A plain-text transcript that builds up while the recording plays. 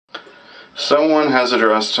Someone has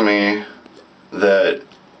addressed to me that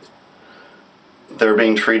they're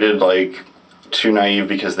being treated like too naive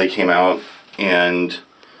because they came out, and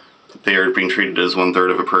they are being treated as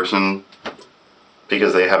 1/3 of a person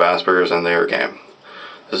because they have Asperger's and they are gay.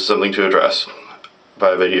 This is something to address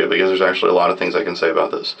by video because there's actually a lot of things I can say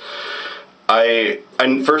about this.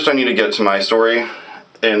 First I need to get to my story,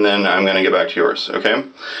 and then I'm going to get back to yours, okay?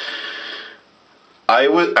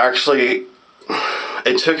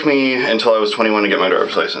 It took me until I was 21 to get my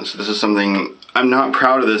driver's license. This is something, I'm not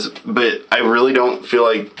proud of this, but I really don't feel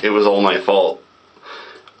like it was all my fault.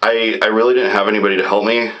 I really didn't have anybody to help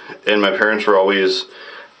me, and my parents were always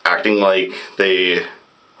acting like they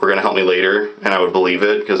were going to help me later, and I would believe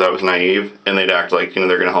it because I was naive, and they'd act like, they're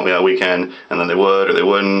going to help me that weekend, and then they would or they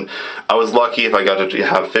wouldn't. I was lucky if I got to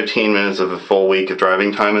have 15 minutes of a full week of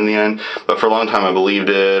driving time in the end, but for a long time I believed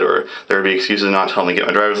it, or there would be excuses not to help me get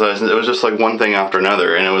my driver's license. It was just like one thing after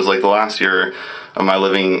another, and it was like the last year of my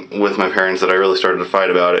living with my parents that I really started to fight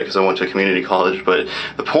about it because I went to community college. But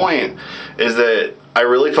the point is that I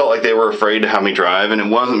really felt like they were afraid to have me drive, and it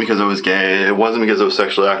wasn't because I was gay, it wasn't because I was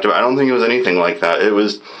sexually active. I don't think it was anything like that. It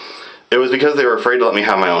was because they were afraid to let me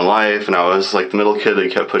have my own life, and I was like the middle kid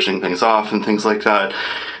that kept pushing things off and things like that.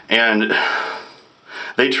 And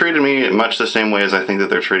they treated me much the same way as I think that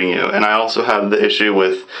they're treating you. And I also had the issue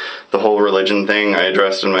with the whole religion thing. I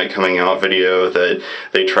addressed in my coming out video that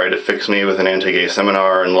they tried to fix me with an anti-gay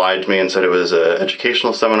seminar and lied to me and said it was an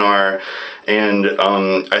educational seminar. And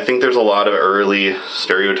I think there's a lot of early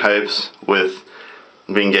stereotypes with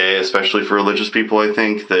being gay, especially for religious people. I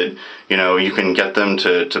think that, you can get them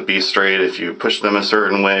to be straight if you push them a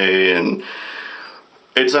certain way, and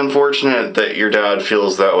it's unfortunate that your dad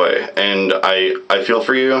feels that way, and I feel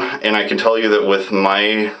for you, and I can tell you that with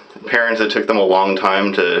my parents, it took them a long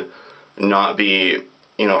time to not be,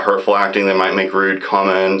 hurtful acting. They might make rude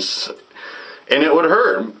comments, and it would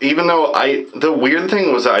hurt, even though the weird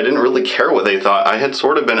thing was that I didn't really care what they thought. I had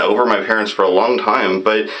sort of been over my parents for a long time,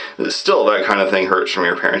 but still that kind of thing hurts from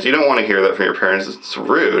your parents. You don't want to hear that from your parents. It's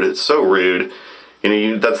rude. It's so rude.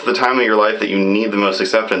 That's the time of your life that you need the most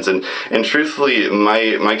acceptance. And truthfully,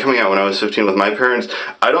 my coming out when I was 15 with my parents,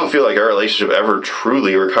 I don't feel like our relationship ever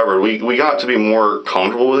truly recovered. We got to be more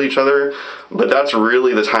comfortable with each other, but that's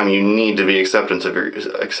really the time you need to be accepting of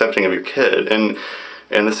your kid.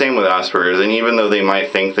 And the same with Asperger's. And even though they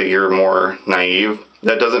might think that you're more naive,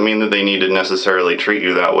 that doesn't mean that they need to necessarily treat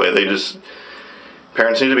you that way.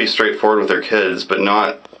 Parents need to be straightforward with their kids, but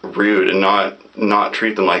not rude, and not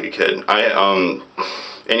treat them like a kid.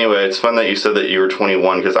 Anyway, it's fun that you said that you were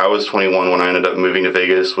 21, because I was 21 when I ended up moving to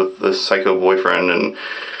Vegas with this psycho boyfriend, and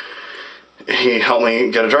he helped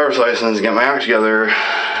me get a driver's license and get my act together.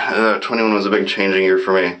 21 was a big changing year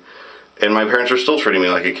for me. And my parents are still treating me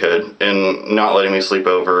like a kid and not letting me sleep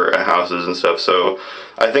over at houses and stuff. So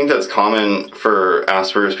I think that's common for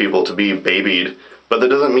Asperger's people to be babied, but that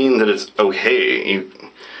doesn't mean that it's okay.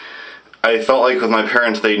 I felt like with my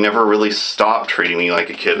parents, they never really stopped treating me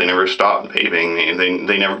like a kid. They never stopped babying me.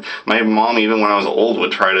 They never. My mom, even when I was old,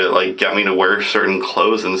 would try to get me to wear certain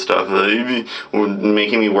clothes and stuff,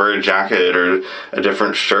 making me wear a jacket or a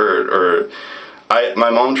different shirt. Or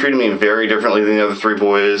my mom treated me very differently than the other three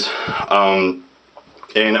boys.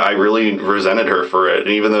 And I really resented her for it.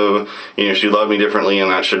 And even though, she loved me differently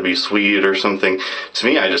and that should be sweet or something, to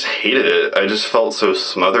me, I just hated it. I just felt so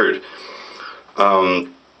smothered.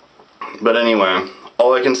 But anyway,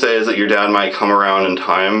 all I can say is that your dad might come around in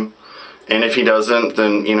time. And if he doesn't,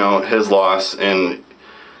 then, his loss, and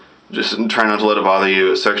just try not to let it bother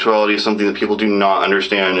you. Sexuality is something that people do not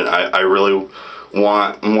understand, and I really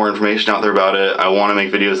want more information out there about it. I want to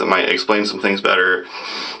make videos that might explain some things better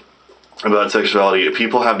about sexuality.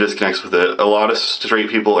 People have disconnects with it. A lot of straight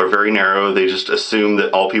people are very narrow. They just assume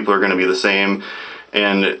that all people are going to be the same,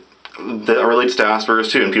 and that relates to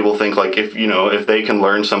Asperger's too. And people think if they can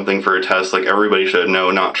learn something for a test, everybody should.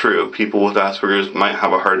 No, not true. People with Asperger's might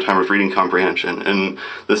have a hard time with reading comprehension, and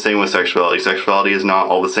the same with sexuality. Sexuality is not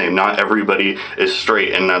all the same. Not everybody is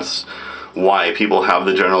straight, and that's why people have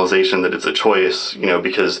the generalization that it's a choice,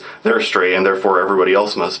 because they're straight and therefore everybody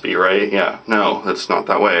else must be, right? Yeah, no, that's not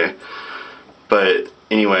that way. But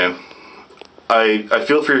anyway, I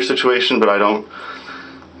feel for your situation, but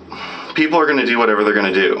people are going to do whatever they're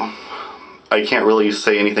going to do. I can't really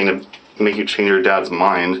say anything to make you change your dad's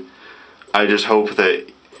mind. I just hope that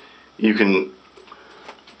you can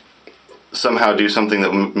somehow do something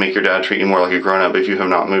that will make your dad treat you more like a grown-up. If you have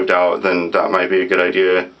not moved out, then that might be a good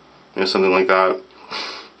idea. Something like that.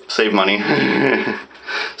 Save money.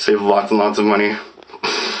 Save lots and lots of money.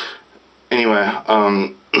 Anyway,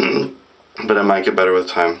 but it might get better with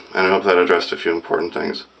time, and I hope that addressed a few important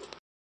things.